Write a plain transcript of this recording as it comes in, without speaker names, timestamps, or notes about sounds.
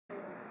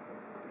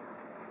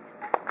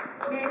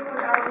Nick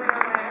was our winner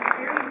last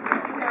year. He was in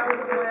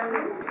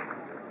 2011.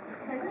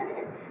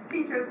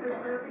 Teacher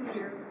Assistant of the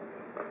Year.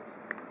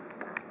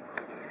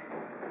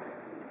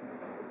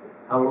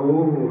 Hello.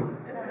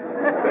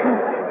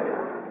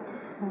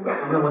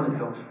 I'm the one that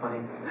talks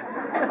funny.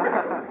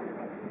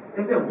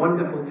 Isn't it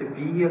wonderful to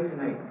be here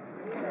tonight?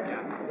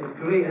 It's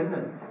great, isn't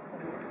it?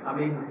 I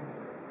mean,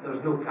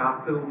 there's no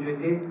carpool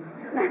duty.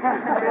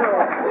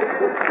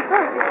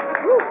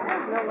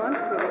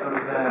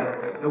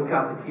 There's no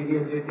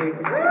cafeteria duty.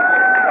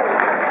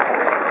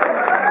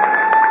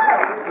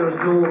 There's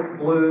no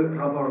blue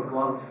rubber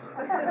gloves,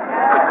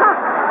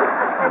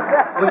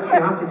 which you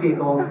have to take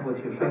off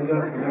with your finger,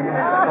 remember,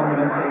 turn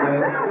them inside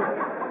out.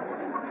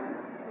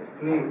 It's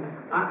great.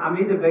 I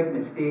made a big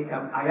mistake.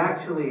 I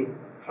actually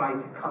tried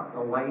to cut the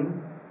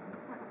line,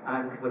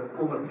 and with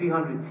over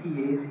 300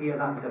 TAs here,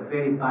 that was a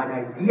very bad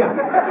idea.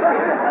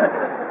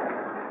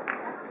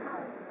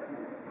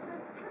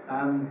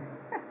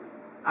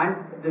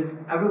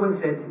 Everyone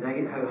said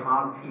tonight how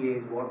hard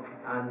TAs work,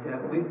 and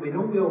we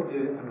know we all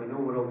do it, and we know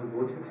we're all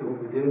devoted to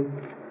what we do.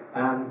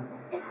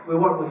 We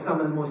work with some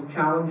of the most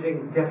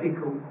challenging,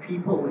 difficult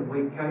people in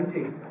Wake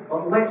County,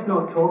 but let's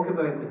not talk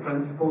about the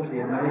principals,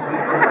 the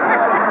administrators, and the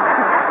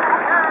teachers.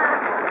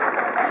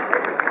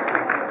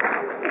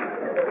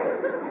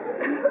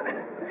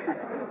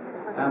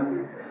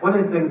 One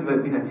of the things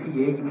about being a TA,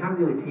 you can't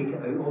really take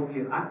it out of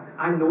you.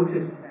 I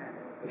noticed,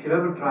 if you're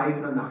ever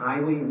driving on the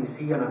highway and you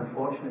see an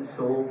unfortunate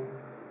soul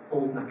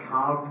holding a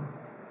card,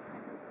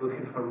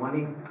 looking for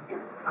money,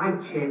 I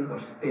check their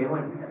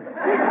spelling.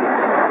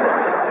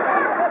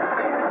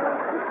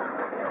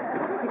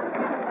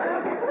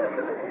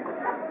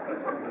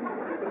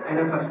 And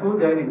if I slow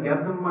down and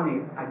give them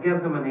money, I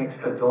give them an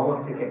extra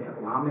 $1 to get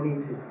it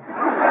laminated.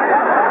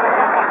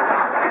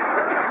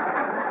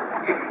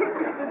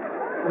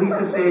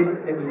 Lisa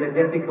said it was a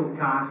difficult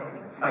task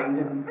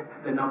finding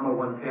the number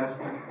one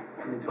person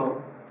in the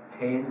top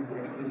 10.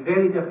 It was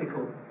very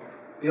difficult.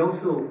 We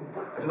also,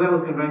 as well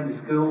as going around the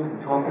schools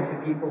and talking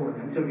to people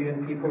and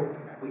interviewing people,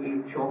 we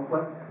ate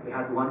chocolate, we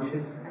had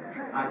lunches,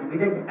 and we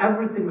did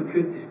everything we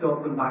could to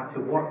stop them back to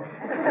work.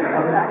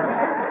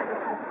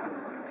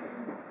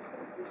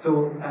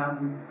 So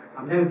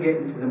I'm now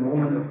getting to the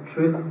moment of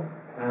truth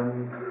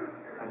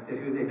as to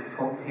who the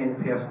top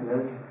 10 person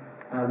is.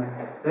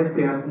 This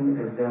person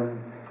is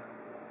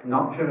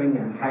nurturing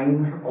and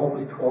kind,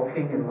 always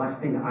talking and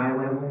listening at eye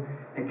level,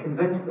 and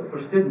convinced that for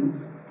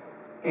students,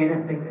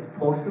 anything is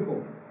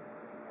possible.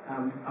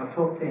 Our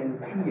top 10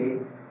 TA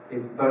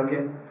is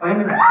Birgit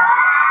Clemens.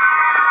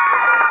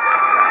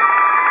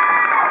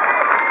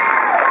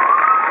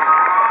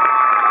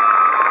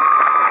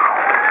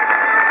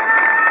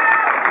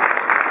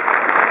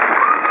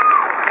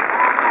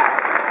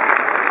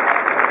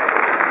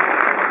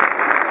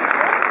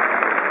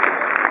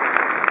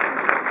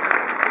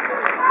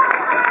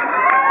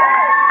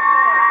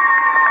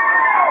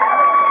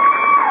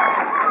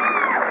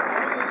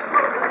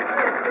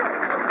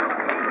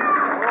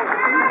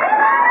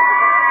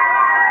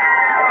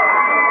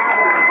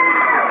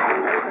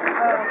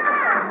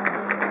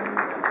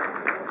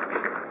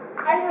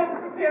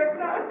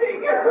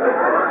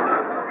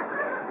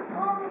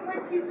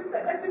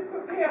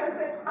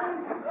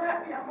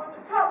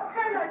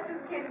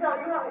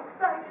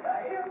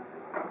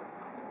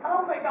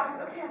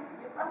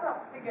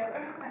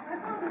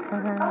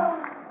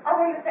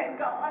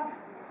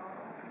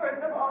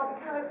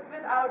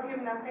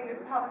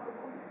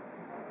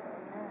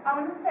 I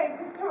want to thank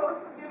Mr.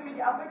 Rose for giving me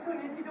the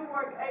opportunity to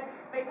work at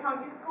Bay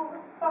County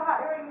Schools, for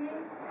hiring me,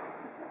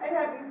 and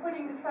having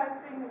putting the trust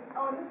in me. I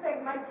want to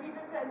thank my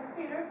teacher, Jen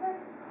Peterson,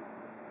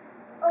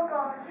 oh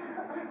gosh,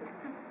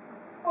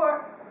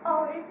 for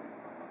always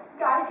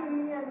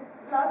guiding me and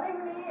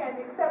loving me and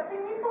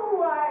accepting me for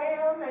who I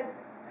am and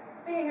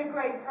being a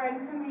great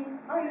friend to me.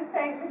 I want to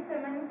thank Ms.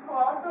 Simmons for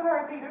also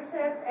her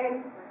leadership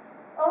and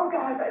oh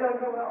gosh, I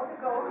don't know where else to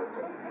go.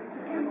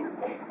 Give me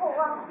stay for a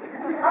while.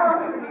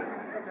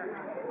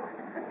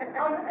 I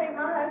want to thank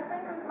my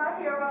husband, who's my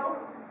hero,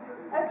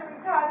 as a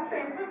retired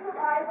cancer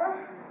survivor,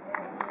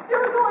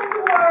 still going to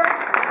work.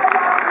 I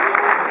love you.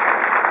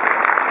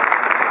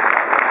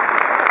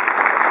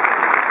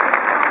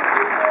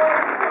 My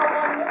boys are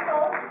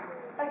wonderful,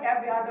 like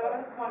every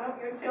other one of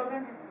your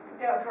children.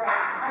 They're great.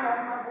 I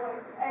love my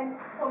boys. And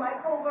for my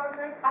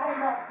co-workers, I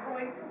love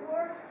going to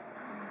work.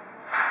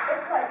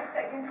 It's like a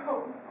second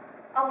home.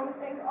 I want to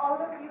thank all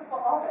of you for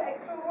all the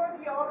extra work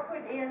you all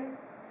put in,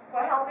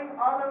 for helping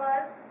all of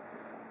us,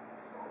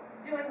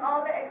 doing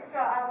all the extra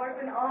hours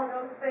and all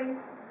those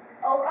things.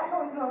 Oh, I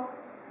don't know.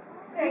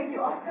 Thank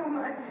you all so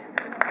much.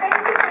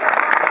 Thank you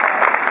for